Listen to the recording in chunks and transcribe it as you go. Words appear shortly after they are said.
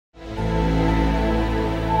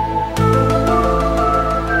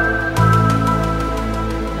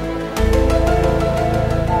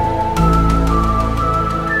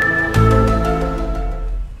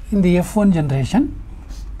In the F1 generation,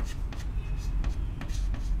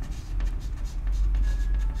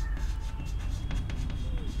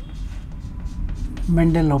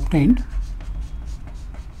 Mendel obtained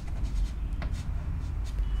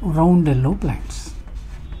round yellow plants.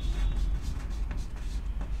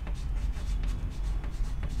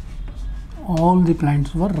 All the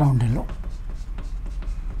plants were round yellow,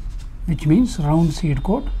 which means round seed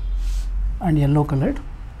coat and yellow colored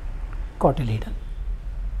cotyledon.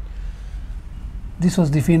 This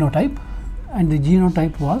was the phenotype, and the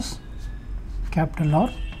genotype was capital R,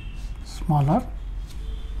 small r,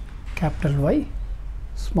 capital Y,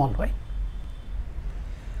 small y.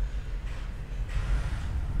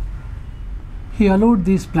 He allowed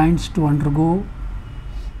these plants to undergo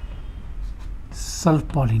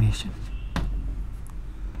self-pollination.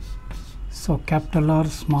 So capital R,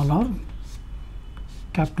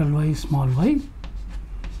 capital Y, small y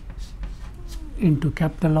into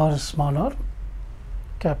capital R, small r,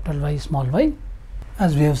 capital Y, small y.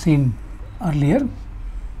 As we have seen earlier,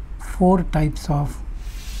 4 types of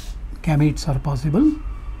gametes are possible.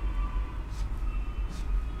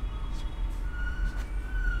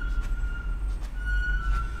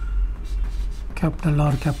 Capital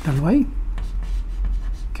R, capital Y,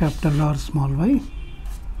 capital R, small y,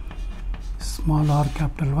 small r,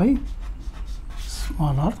 capital Y,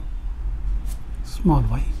 small r, small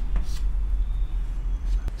y.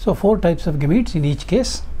 So 4 types of gametes in each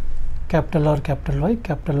case: capital R, capital Y,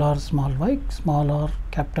 capital R, small y, small r,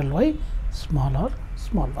 capital Y, small r,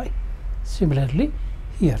 small y. Similarly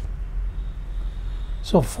here.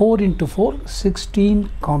 So 4 into 4, 16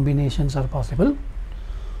 combinations are possible.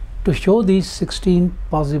 To show these 16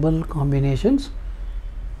 possible combinations,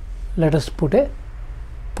 let us put a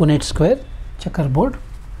Punnett square checkerboard.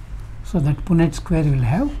 So that Punnett square will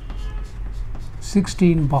have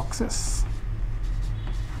 16 boxes.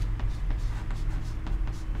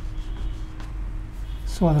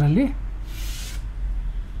 So ಅದರಲ್ಲಿ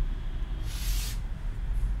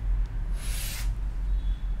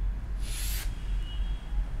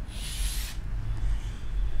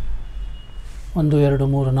 1, 2,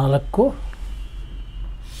 3, 4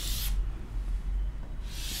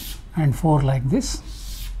 and 4 like this.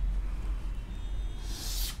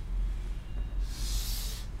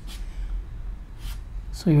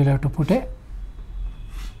 So you will have to put a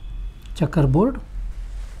checkerboard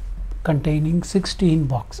containing 16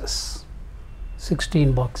 boxes.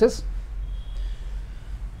 16 boxes.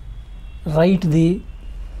 Write the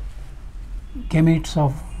gametes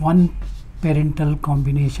of one parental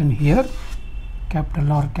combination here: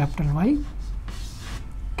 capital R, capital Y,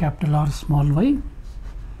 capital R, small y,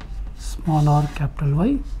 small r, capital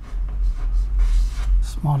Y,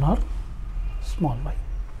 small r, small y.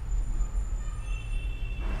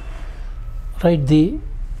 Write the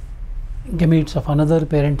gametes of another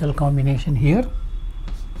parental combination here: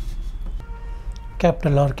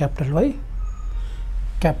 capital R, capital Y,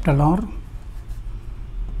 capital R,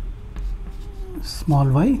 small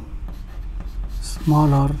y,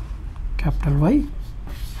 small r, capital Y,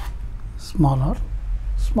 small r,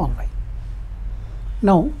 small y.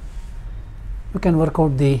 Now you can work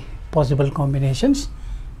out the possible combinations: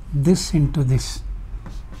 this into this,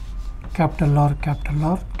 capital R, capital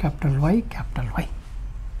R, capital Y, capital Y.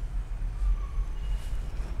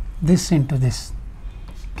 This into this,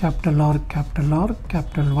 capital R, capital R,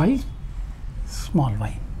 capital Y, small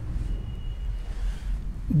y.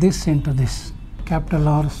 This into this, capital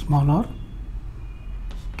R, small r,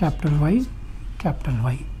 capital Y, capital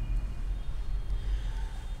Y.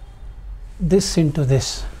 This into this,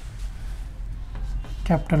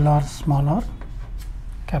 capital R, small r,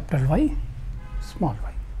 capital Y, small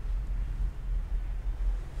y.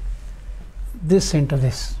 This into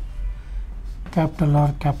this, capital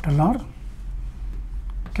R, capital R,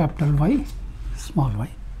 capital Y, small y.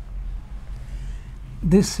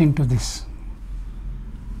 This into this,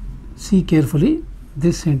 see carefully,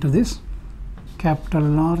 this into this,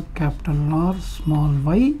 capital R, small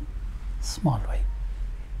y, small y.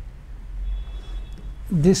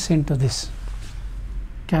 This into this,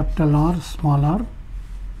 capital R, small r,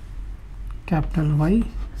 capital Y,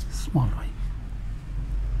 small y.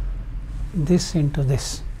 This into this,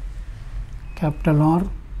 capital R,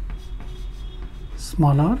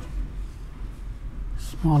 small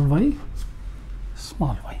y,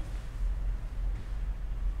 small y.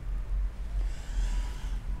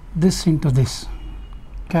 This into this,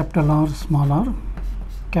 capital R, small r,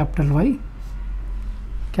 capital Y,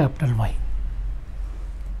 capital Y.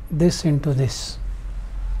 This into this,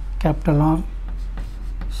 capital R,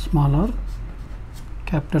 small r,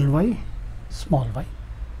 capital Y, small y.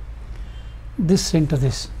 This into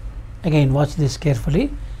this, Again, watch this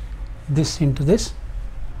carefully. This into this,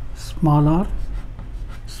 small r,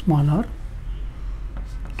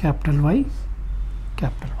 capital Y,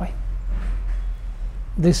 capital Y.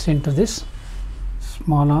 This into this,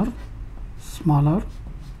 small r,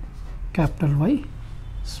 capital Y,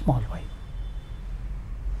 small y.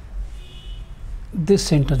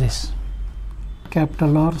 This into this,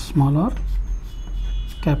 capital R,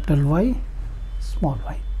 capital Y, small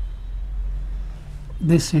y.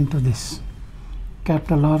 This into this,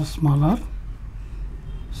 capital R, small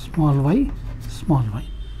y, small y.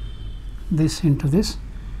 This into this,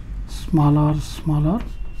 small r,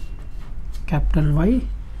 capital Y,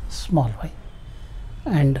 small y.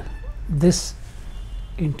 And this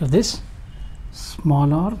into this,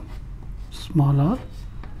 small r,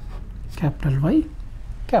 capital Y,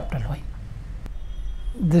 capital Y.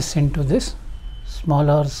 This into this, small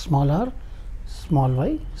r, small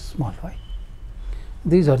y, small y.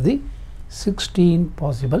 These are the 16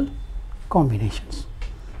 possible combinations.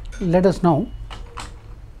 Let us now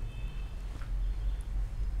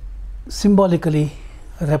symbolically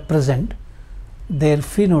represent their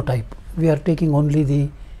phenotype. We are taking only the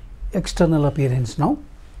external appearance now,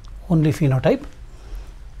 only phenotype.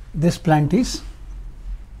 This plant is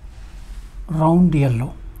round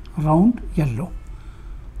yellow.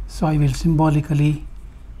 So I will symbolically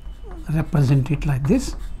represent it like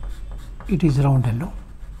this. It is round yellow.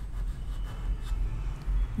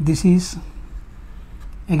 This is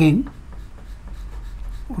again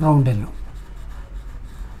round yellow.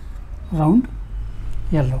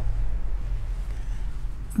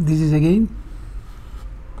 This is again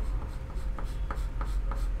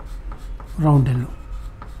round yellow.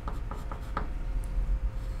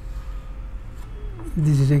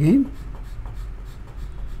 This is again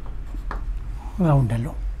round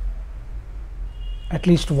yellow. At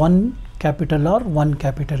least one capital R, one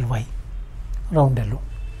capital Y, round yellow.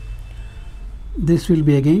 This will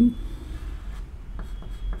be again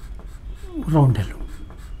round yellow.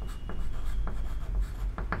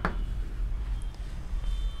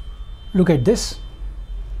 Look at this,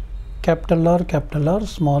 capital R,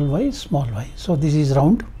 small y, small y. So this is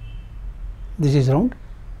round, this is round,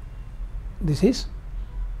 this is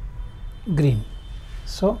green.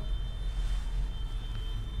 So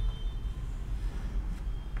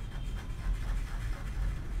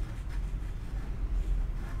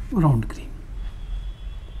round green.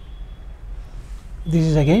 This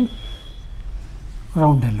is again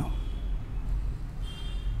round yellow.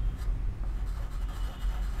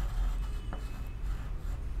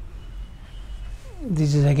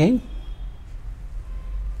 This is again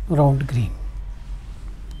round green.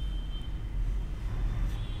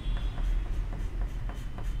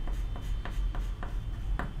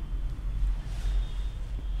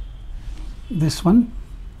 This one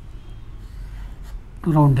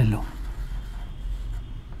round yellow.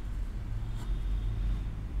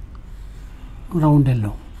 Round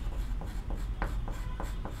yellow.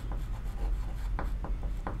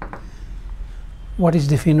 What is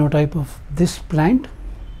the phenotype of this plant?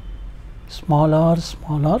 Small r,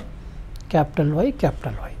 capital Y,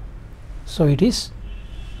 capital Y. So it is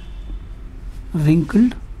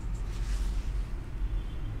wrinkled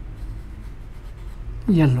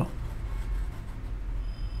yellow.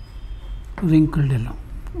 Wrinkled yellow.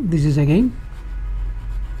 This is again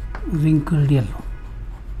wrinkled yellow.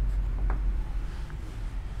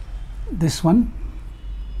 This one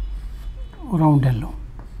round yellow.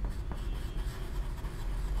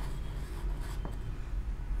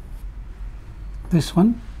 This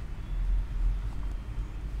one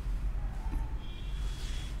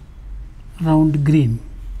round green.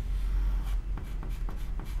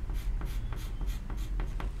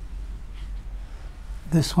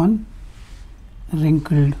 This one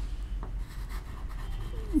wrinkled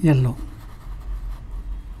yellow,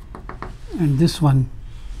 and this one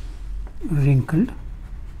wrinkled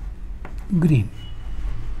green.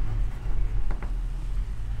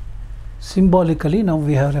 Symbolically, now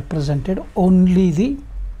we have represented only the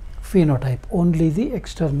phenotype, only the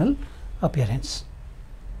external appearance.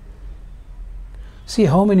 See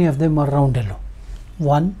how many of them are round yellow.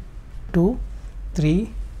 1, 2,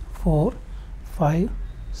 3, 4, 5,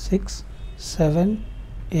 6, 7,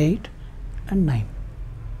 8 and 9.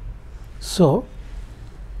 So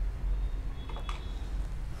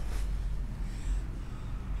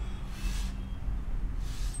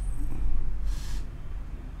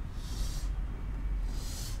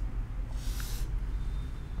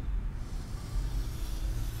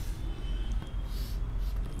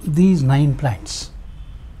these 9 plants,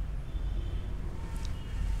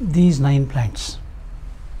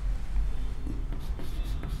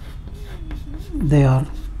 they are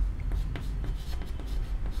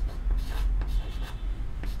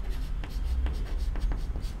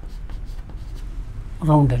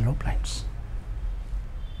round yellow plants.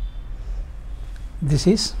 This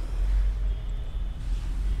is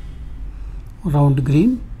round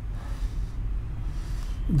green,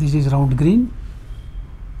 this is round green,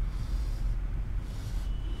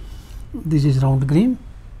 this is round green.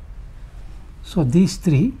 So these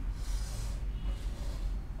three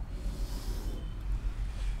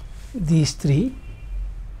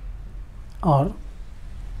are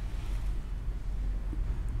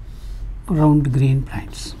round green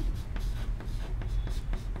plants.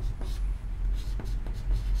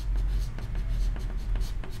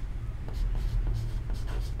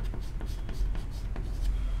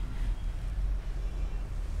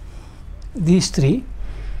 These three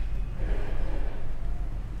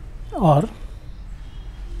are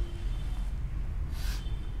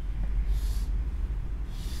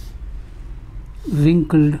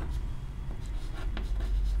wrinkled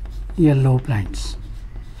yellow plants.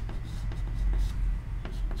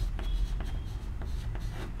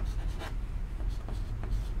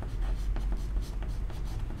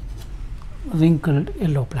 Wrinkled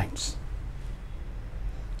yellow plants,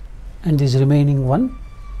 and this remaining one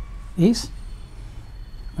is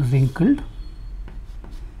wrinkled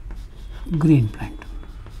green plant.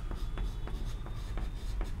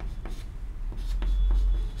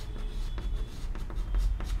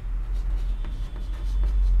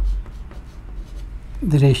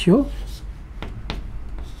 The ratio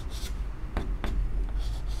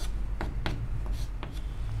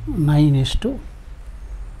nine is to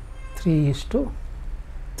 3 is to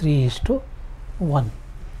 3 is to 1.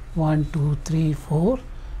 1, 2, 3, 4,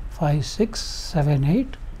 5, 6, 7,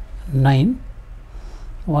 8, 9.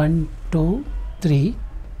 1, 2, 3,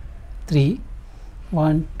 3.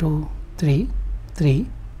 1, 2, 3, 3,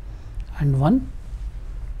 and 1.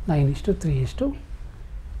 9 is to 3 is to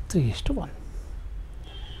 3 is to 1.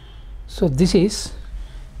 So this is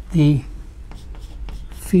the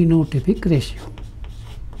phenotypic ratio.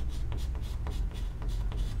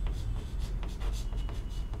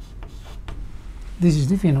 This is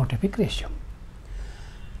the phenotypic ratio.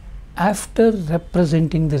 After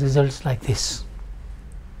representing the results like this,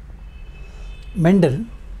 Mendel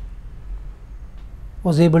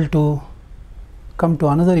was able to come to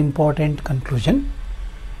another important conclusion,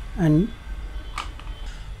 and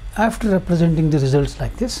after representing the results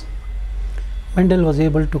like this, Mendel was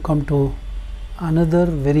able to come to another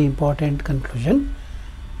very important conclusion,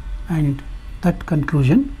 and that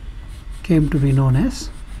conclusion came to be known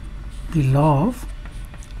as the law of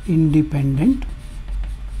independent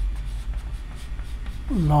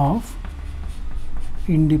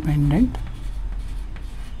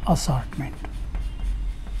assortment.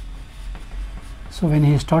 So when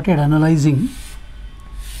he started analyzing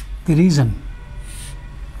the reason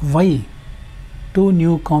why two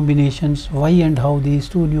new combinations, why and how these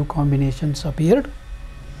two new combinations appeared,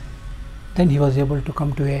 then he was able to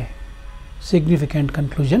come to a significant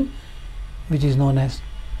conclusion, which is known as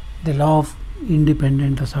the law of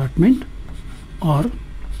independent assortment, or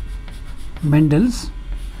Mendel's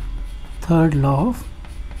third law of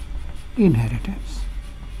inheritance.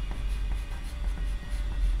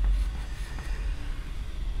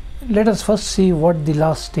 Let us first see what the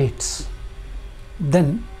law states,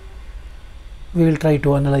 then we will try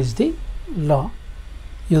to analyze the law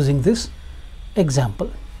using this example.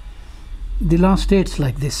 The law states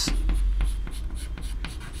like this: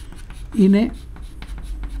 in a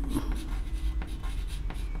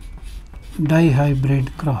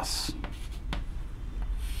dihybrid cross.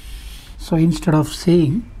 So instead of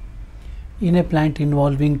saying in a plant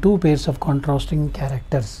involving two pairs of contrasting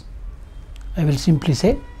characters, I will simply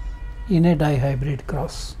say in a dihybrid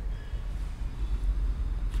cross.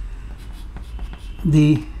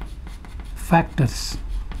 The factors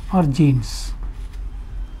or genes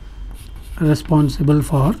responsible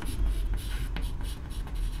for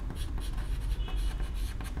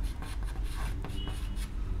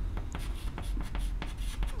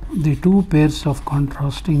the two pairs of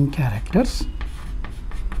contrasting characters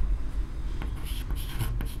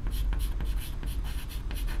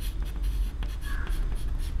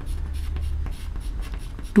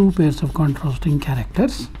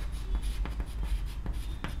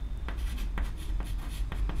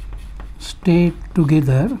stay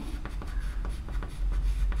together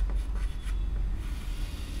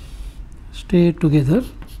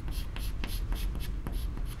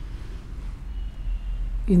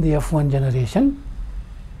in the F1 generation,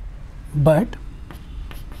 but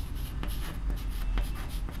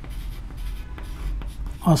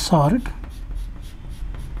assort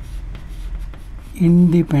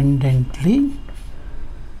independently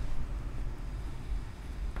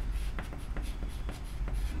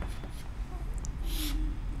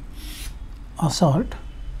assort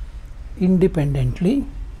independently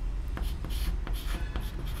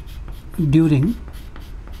during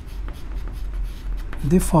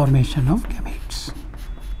the formation of gametes.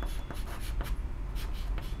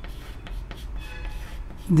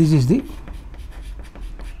 This is the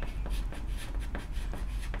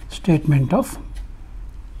statement of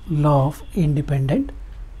law of independent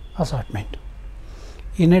assortment.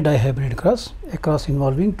 In a dihybrid cross, a cross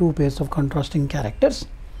involving two pairs of contrasting characters,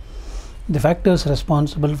 the factors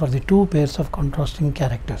responsible for the two pairs of contrasting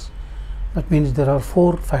characters, that means there are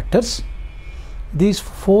four factors. These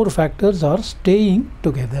four factors are staying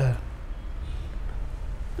together.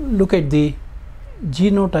 Look at the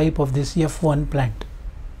genotype of this F1 plant.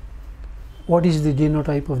 What is the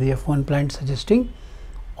genotype of the F1 plant suggesting?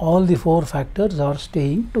 All the four factors are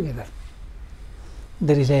staying together.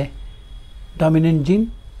 There is a dominant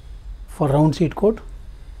gene for round seed coat,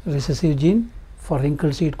 recessive gene for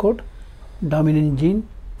wrinkled seed coat, dominant gene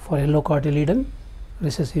for yellow cotyledon,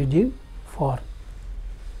 recessive gene for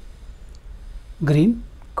green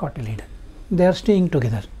cotyledon. They are staying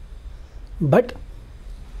together, but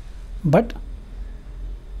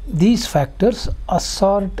these factors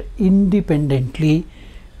assort independently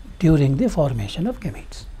during the formation of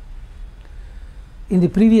gametes. In the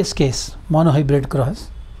previous case, monohybrid cross,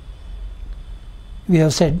 we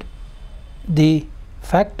have said the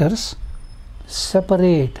factors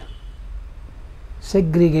separate,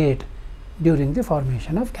 segregate during the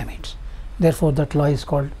formation of gametes. Therefore, that law is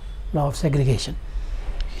called law of segregation.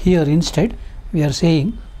 Here instead we are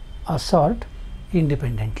saying assort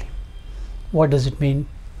independently. What does it mean?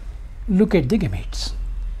 Look at the gametes.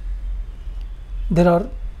 There are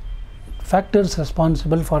factors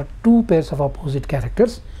responsible for two pairs of opposite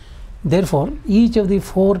characters. Therefore, each of the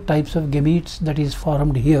four types of gametes that is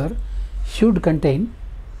formed here should contain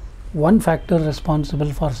one factor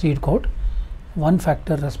responsible for seed coat, one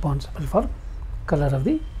factor responsible for color of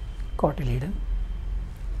the cotyledon.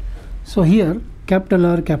 So here capital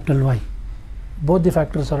R, capital Y, both the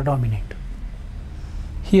factors are dominant.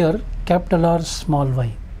 Here capital R, small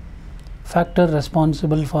y, factor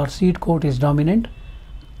responsible for seed coat is dominant,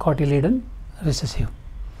 cotyledon recessive.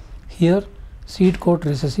 Here seed coat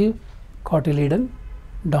recessive, cotyledon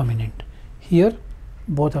dominant. Here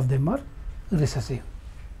both of them are recessive.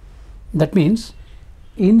 That means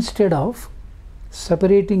instead of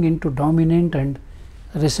separating into dominant and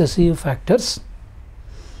recessive factors,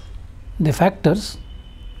 the factors,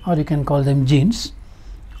 or you can call them genes,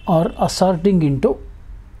 are assorting into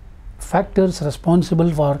factors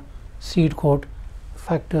responsible for seed coat,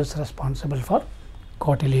 factors responsible for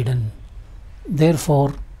cotyledon.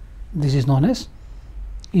 Therefore, this is known as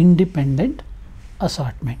independent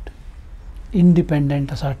assortment.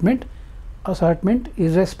 Independent assortment, assortment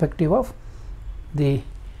irrespective of the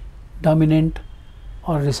dominant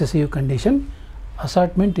or recessive condition,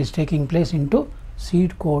 assortment is taking place into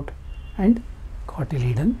seed coat and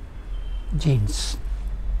cotyledon genes.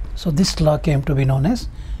 So this law came to be known as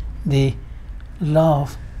the law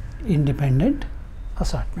of independent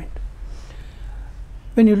assortment.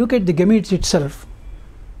 When you look at the gametes itself,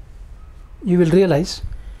 you will realize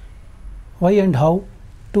why and how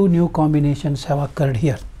two new combinations have occurred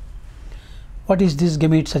here. What is this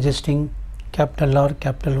gamete suggesting? Capital R,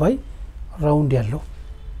 capital Y, round yellow.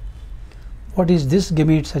 What is this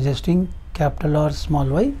gamete suggesting? Capital R, small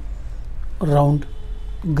y, round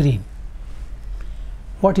green.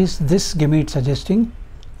 What is this gamete suggesting?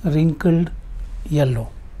 Wrinkled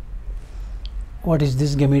yellow. What is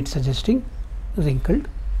this gamete suggesting? Wrinkled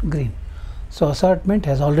green. So assortment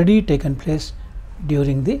has already taken place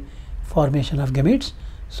during the formation of gametes.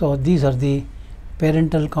 So these are the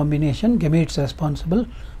parental combination, gametes responsible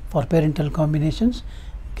for parental combinations,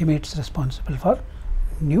 gametes responsible for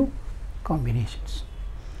new combinations.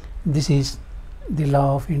 This is the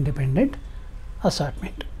law of independent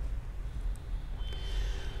assortment.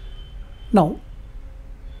 Now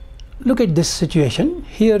look at this situation.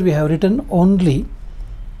 Here we have written only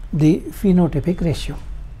the phenotypic ratio.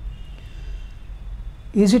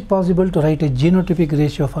 Is it possible to write a genotypic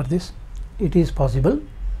ratio for this? It is possible.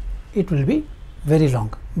 It will be very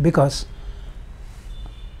long, because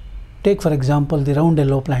take for example the round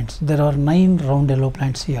yellow plants. There are 9 round yellow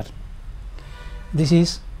plants here. This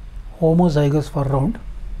is homozygous for round,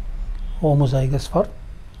 homozygous for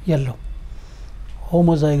yellow,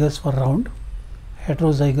 homozygous for round,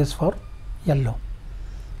 heterozygous for yellow,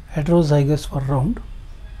 heterozygous for round,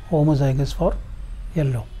 homozygous for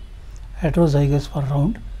yellow, heterozygous for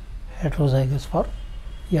round, heterozygous for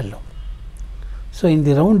yellow. So in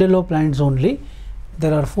the round yellow plants only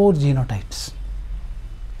there are 4 genotypes.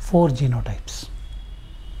 4 genotypes.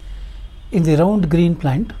 In the round green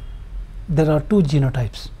plant there are 2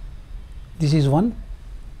 genotypes. This is one,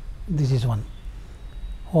 this is one.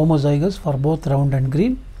 Homozygous for both round and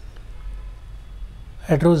green,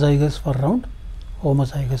 heterozygous for round,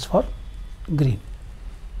 homozygous for green.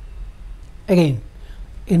 Again,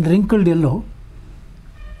 in wrinkled yellow,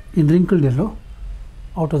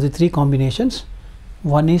 out of the 3 combinations,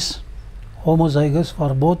 one is homozygous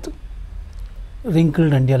for both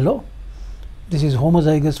wrinkled and yellow. This is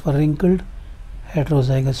homozygous for wrinkled,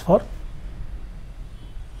 heterozygous for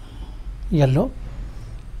yellow.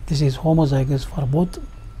 This is homozygous for both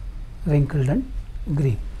wrinkled and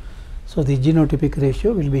green. So the genotypic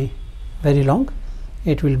ratio will be very long.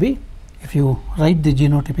 It will be, if you write the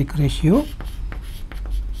genotypic ratio,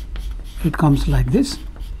 it comes like this: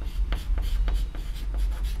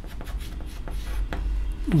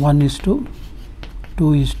 1:2,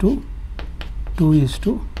 2:2,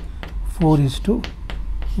 2:4:1:2,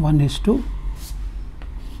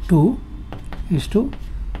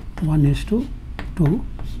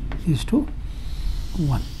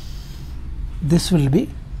 2:1:2:1. This will be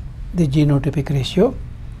the genotypic ratio: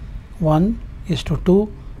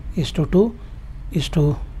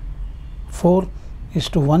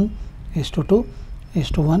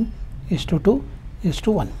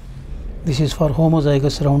 1:2:4:1:2:1:2:1. This is for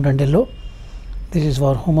homozygous round and yellow. This is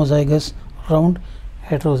for homozygous round,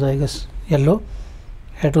 heterozygous yellow,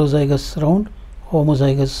 heterozygous round,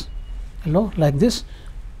 homozygous yellow. Like this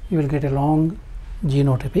you will get a long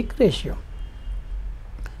genotypic ratio.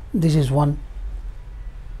 This is one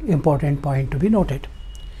important point to be noted.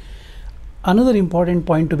 Another important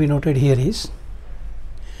point to be noted here is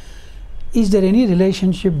there any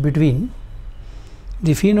relationship between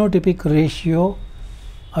the phenotypic ratio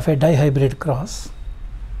of a dihybrid cross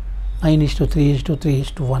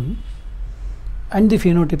 9:3:3:1 and the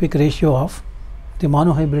phenotypic ratio of the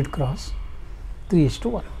monohybrid cross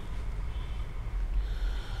 3:1?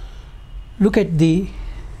 Look at the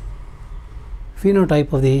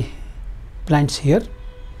phenotype of the plants here.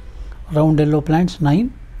 Round yellow plants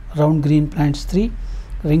 9, round green plants 3,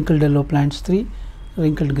 wrinkled yellow plants 3,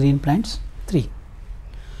 wrinkled green plants 3.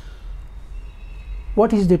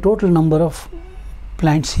 What is the total number of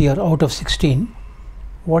plants here out of 16?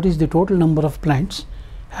 What is the total number of plants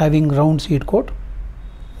having round seed coat?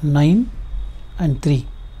 9 and 3,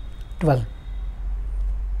 12.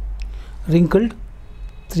 Wrinkled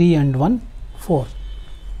 3 and 1, 4.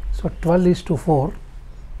 So 12:4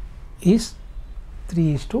 is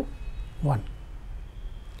 3:1.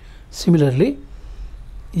 Similarly,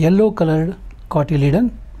 yellow colored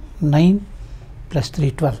cotyledon 9 plus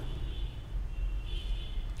 3, 12.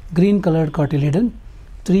 Green colored cotyledon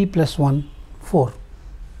 3 plus 1, 4.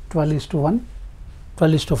 12:1,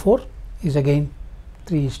 12:4 is again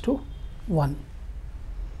 3:1.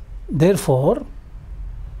 Therefore,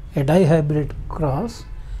 a dihybrid cross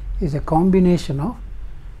is a combination of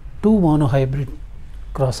 2 monohybrid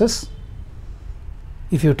crosses.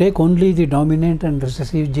 If you take only the dominant and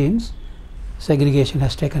recessive genes, segregation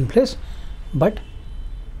has taken place, but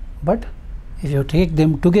if you take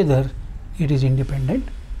them together, it is independent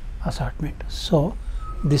assortment. So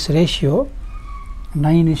this ratio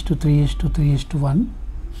 9:3:3:1,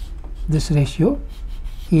 this ratio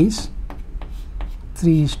is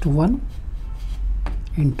 3:1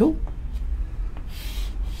 into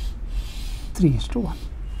 3:1.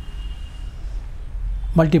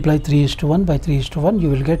 Multiply 3:1 by 3:1, you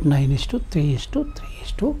will get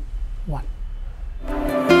 9:3:3:1.